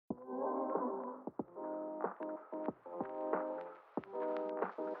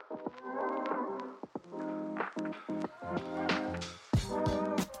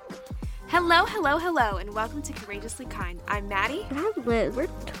Hello, hello, hello, and welcome to Courageously Kind. I'm Maddie. And I'm Liz. We're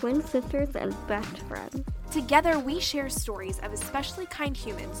twin sisters and best friends. Together, we share stories of especially kind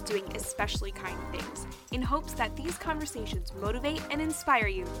humans doing especially kind things, in hopes that these conversations motivate and inspire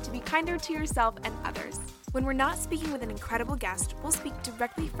you to be kinder to yourself and others. When we're not speaking with an incredible guest, we'll speak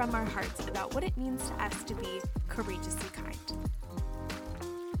directly from our hearts about what it means to us to be courageously kind.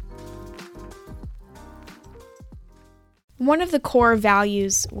 One of the core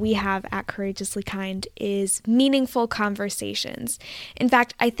values we have at Courageously Kind is meaningful conversations. In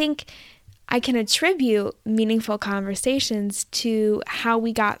fact, I think I can attribute meaningful conversations to how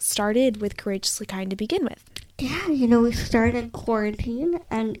we got started with Courageously Kind to begin with. Yeah, we started in quarantine,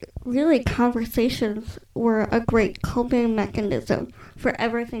 and really conversations were a great coping mechanism for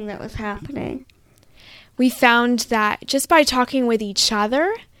everything that was happening. We found that just by talking with each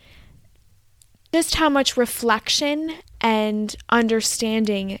other, just how much reflection and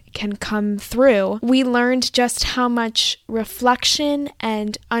understanding can come through. We learned just how much reflection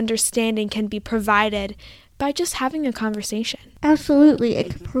and understanding can be provided by just having a conversation. Absolutely.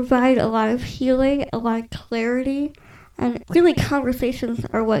 It can provide a lot of healing, a lot of clarity, and really conversations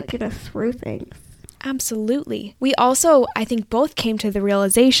are what get us through things. Absolutely. We also, I think, both came to the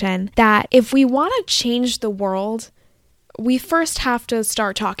realization that if we want to change the world, we first have to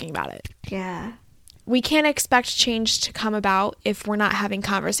start talking about it. Yeah. We can't expect change to come about if we're not having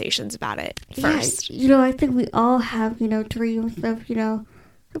conversations about it first. Yeah, I think we all have, dreams of,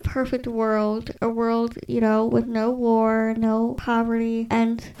 the perfect world, a world, with no war, no poverty.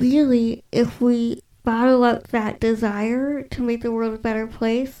 And really, if we bottle up that desire to make the world a better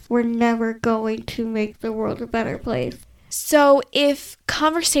place, we're never going to make the world a better place. So if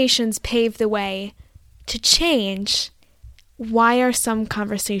conversations pave the way to change, why are some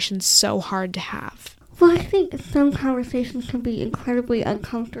conversations so hard to have? Well, I think some conversations can be incredibly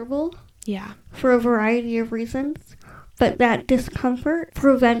uncomfortable. Yeah. For a variety of reasons. But that discomfort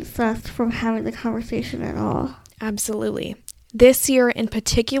prevents us from having the conversation at all. Absolutely. This year in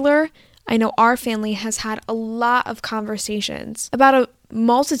particular, I know our family has had a lot of conversations about a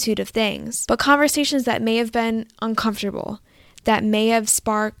multitude of things, but conversations that may have been uncomfortable, that may have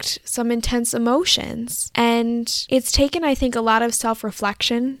sparked some intense emotions. And it's taken, I think, a lot of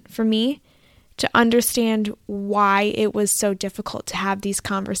self-reflection for me to understand why it was so difficult to have these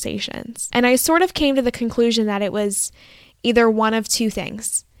conversations. And I sort of came to the conclusion that it was either one of two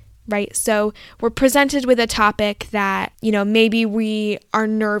things, right? So we're presented with a topic that, maybe we are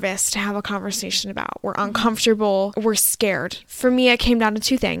nervous to have a conversation about. We're uncomfortable. We're scared. For me, it came down to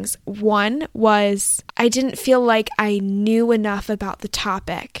two things. One was I didn't feel like I knew enough about the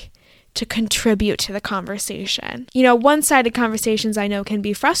topic to contribute to the conversation. One-sided conversations I know can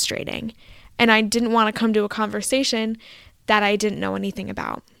be frustrating. And I didn't want to come to a conversation that I didn't know anything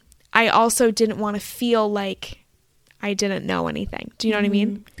about. I also didn't want to feel like I didn't know anything. Do you know what I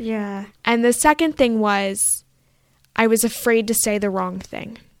mean? Yeah. And the second thing was I was afraid to say the wrong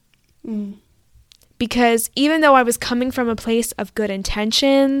thing. Because even though I was coming from a place of good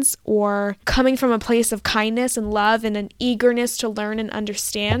intentions or coming from a place of kindness and love and an eagerness to learn and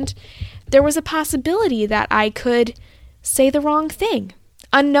understand, there was a possibility that I could say the wrong thing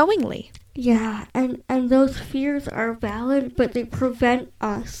unknowingly. Yeah, and those fears are valid, but they prevent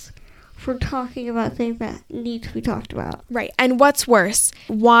us from talking about things that need to be talked about. Right, and what's worse,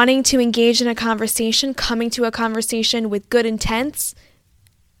 wanting to engage in a conversation, coming to a conversation with good intents,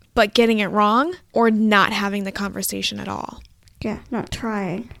 but getting it wrong, or not having the conversation at all. Yeah, not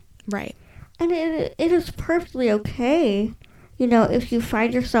trying. Right. And it is perfectly okay, if you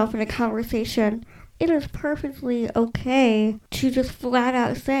find yourself in a conversation. It is perfectly okay to just flat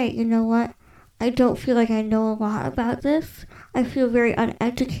out say, you know what, I don't feel like I know a lot about this. I feel very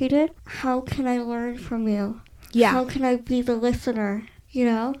uneducated. How can I learn from you? Yeah. How can I be the listener,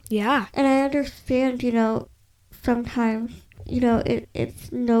 Yeah. And I understand, sometimes,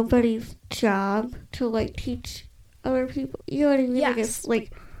 it's nobody's job to, teach other people. You know what I mean? Yes.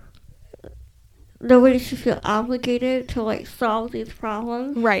 Nobody should feel obligated to, solve these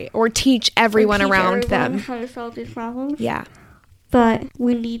problems. Right, or teach everyone around them how to solve these problems. Yeah. But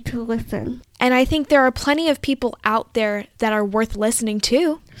we need to listen. And I think there are plenty of people out there that are worth listening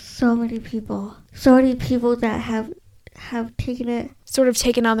to. So many people. So many people that have taken it. Sort of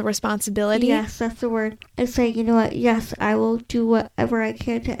taken on the responsibility. Yes, that's the word. And say, you know what, yes, I will do whatever I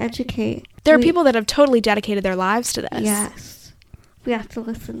can to educate. There are people that have totally dedicated their lives to this. Yes. We have to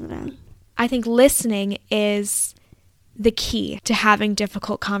listen to them. I think listening is the key to having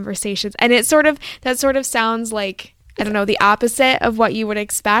difficult conversations. And that sort of sounds like, I don't know, the opposite of what you would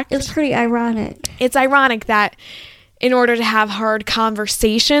expect. It's pretty ironic. It's ironic that in order to have hard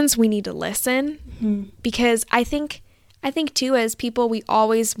conversations, we need to listen. Mm-hmm. Because I think too, as people, we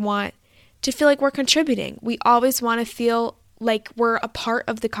always want to feel like we're contributing. We always want to feel like we're a part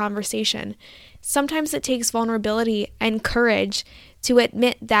of the conversation. Sometimes it takes vulnerability and courage to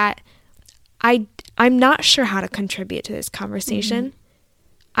admit that I'm not sure how to contribute to this conversation. Mm-hmm.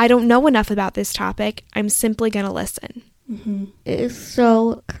 I don't know enough about this topic. I'm simply going to listen. Mm-hmm. It is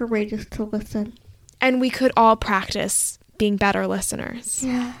so courageous to listen. And we could all practice being better listeners.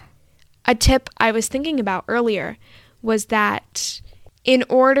 Yeah. A tip I was thinking about earlier was that in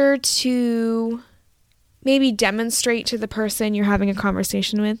order to maybe demonstrate to the person you're having a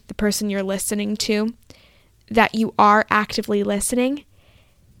conversation with, the person you're listening to, that you are actively listening,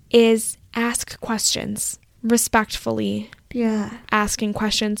 is ask questions respectfully. Yeah. Asking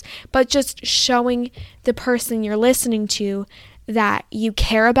questions, but just showing the person you're listening to that you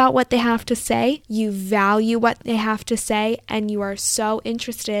care about what they have to say, you value what they have to say, and you are so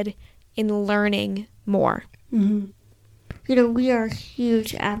interested in learning more. Mm-hmm. You know, we are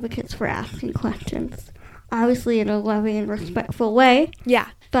huge advocates for asking questions, obviously in a loving and respectful way. Yeah.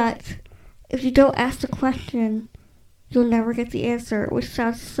 But if you don't ask the question, you'll never get the answer, which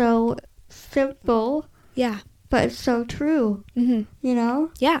sounds so simple. Yeah. But it's so true, Mm-hmm. you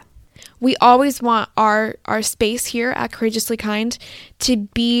know? Yeah. We always want our space here at Courageously Kind to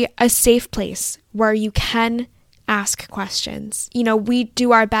be a safe place where you can ask questions. You know, we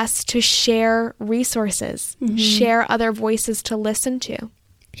do our best to share resources, share other voices to listen to.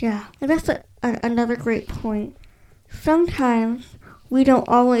 Yeah. And that's another great point. Sometimes we don't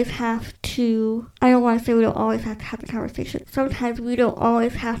always have to, I don't want to say we don't always have to have the conversation. Sometimes we don't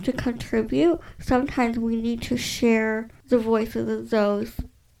always have to contribute. Sometimes we need to share the voices of those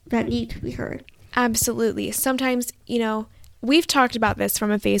that need to be heard. Absolutely. Sometimes, you know, we've talked about this from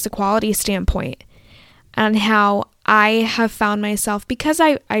a face equality standpoint and how I have found myself, because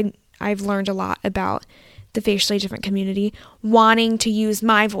I've learned a lot about the facially different community, wanting to use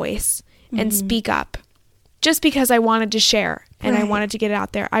my voice and speak up just because I wanted to share and I wanted to get it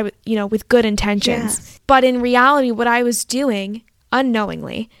out there, with good intentions. Yes. But in reality, what I was doing,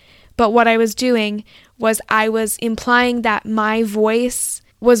 unknowingly, but what I was doing was I was implying that my voice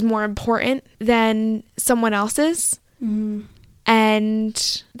was more important than someone else's. Mm-hmm.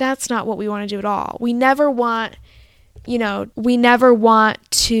 And that's not what we want to do at all. We never want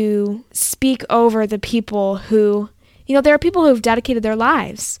to speak over the people who, there are people who have dedicated their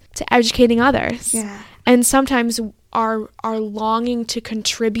lives to educating others. Yeah. And sometimes are longing to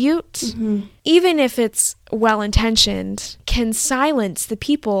contribute, even if it's well-intentioned, can silence the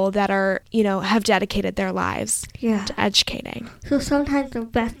people that are, have dedicated their lives to educating. So sometimes the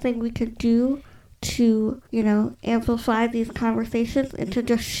best thing we can do to, amplify these conversations and to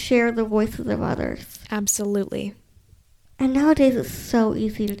just share the voices of others. Absolutely. And nowadays it's so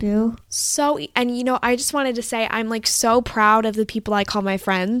easy to do. I just wanted to say I'm so proud of the people I call my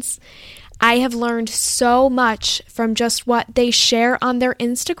friends. I have learned so much from just what they share on their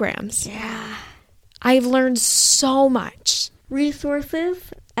Instagrams. Yeah. I've learned so much.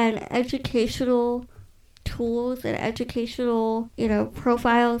 Resources and educational tools and educational,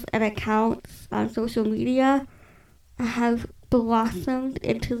 profiles and accounts on social media have blossomed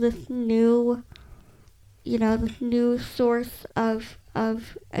into this new, this new source of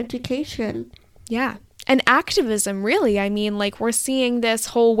education. Yeah. And activism, really. I mean, we're seeing this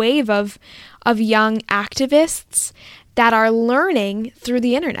whole wave of young activists that are learning through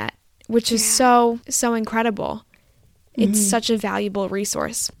the internet, which is so incredible. It's such a valuable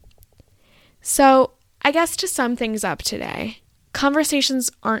resource. So I guess to sum things up today,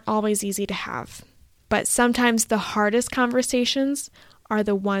 conversations aren't always easy to have, but sometimes the hardest conversations are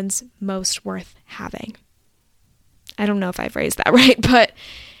the ones most worth having. I don't know if I phrased that right, but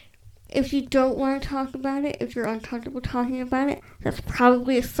if you don't want to talk about it, if you're uncomfortable talking about it, that's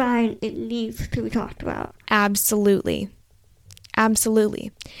probably a sign it needs to be talked about. Absolutely.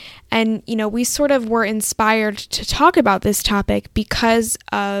 Absolutely. And, we sort of were inspired to talk about this topic because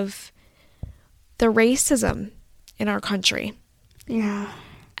of the racism in our country. Yeah.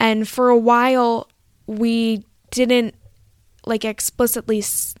 And for a while, we didn't explicitly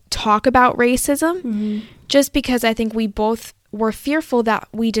talk about racism just because I think we both were fearful that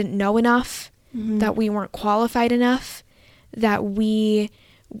we didn't know enough, that we weren't qualified enough, that we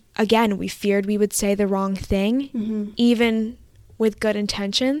feared we would say the wrong thing, even with good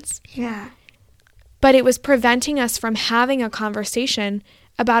intentions. Yeah. But it was preventing us from having a conversation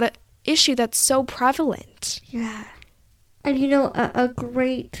about an issue that's so prevalent. Yeah. And a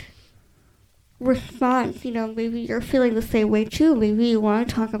great response, maybe you're feeling the same way too. Maybe you want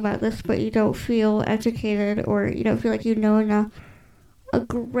to talk about this, but you don't feel educated, or you don't feel like you know enough. A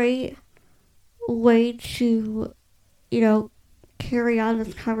great way to, carry on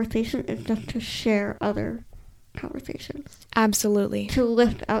this conversation is just to share other conversations. Absolutely. To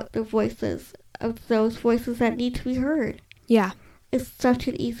lift out the voices of those voices that need to be heard. Yeah. It's such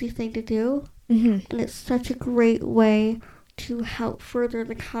an easy thing to do, and it's such a great way to help further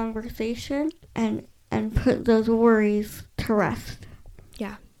the conversation and put those worries to rest.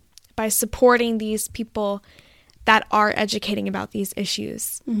 Yeah. By supporting these people that are educating about these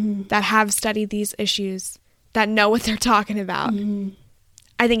issues, that have studied these issues, that know what they're talking about.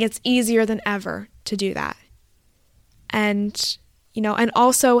 I think it's easier than ever to do that. And, and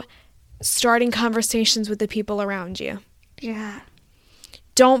also starting conversations with the people around you. Yeah.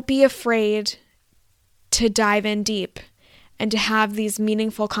 Don't be afraid to dive in deep and to have these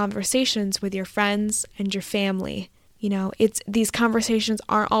meaningful conversations with your friends and your family. These conversations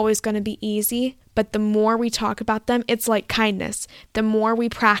aren't always going to be easy, but the more we talk about them, it's like kindness. The more we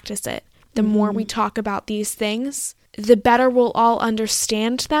practice it, the more we talk about these things, the better we'll all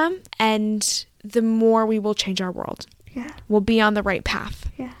understand them, and the more we will change our world. Yeah. We'll be on the right path.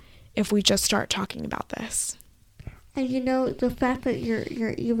 Yeah. If we just start talking about this. And the fact that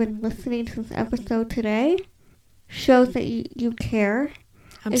you're even listening to this episode today shows that you care.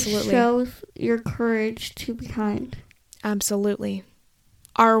 Absolutely. It shows your courage to be kind. Absolutely.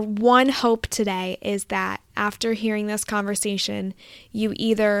 Our one hope today is that after hearing this conversation, you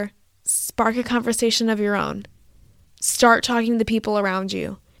either spark a conversation of your own, start talking to people around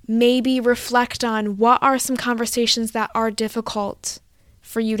you, maybe reflect on what are some conversations that are difficult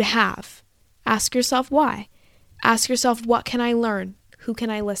for you to have. Ask yourself why. Ask yourself, what can I learn? Who can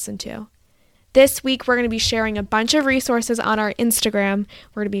I listen to? This week, we're going to be sharing a bunch of resources on our Instagram.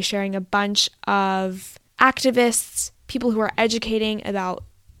 We're going to be sharing a bunch of activists, people who are educating about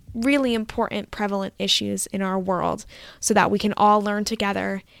really important, prevalent issues in our world so that we can all learn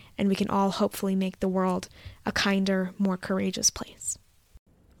together and we can all hopefully make the world a kinder, more courageous place.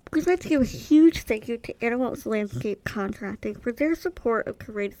 We'd like to give a huge thank you to Anna Waltz Landscape Contracting for their support of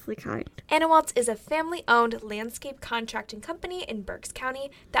Courageously Kind. Anna Waltz is a family-owned landscape contracting company in Berks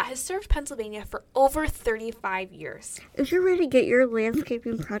County that has served Pennsylvania for over 35 years. If you're ready to get your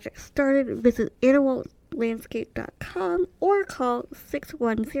landscaping project started, visit AnnaWaltzLandscape.com or call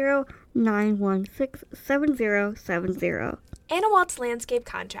 610-916-7070. Anna Waltz Landscape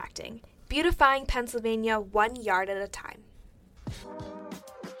Contracting, beautifying Pennsylvania 1 yard at a time.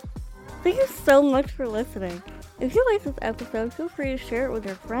 Thank you so much for listening. If you like this episode, feel free to share it with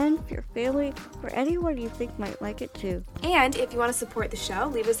your friends, your family, or anyone you think might like it too. And if you want to support the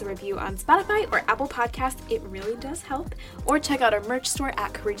show, leave us a review on Spotify or Apple Podcasts. It really does help. Or check out our merch store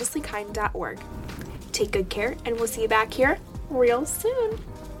at courageouslykind.org. Take good care, and we'll see you back here real soon.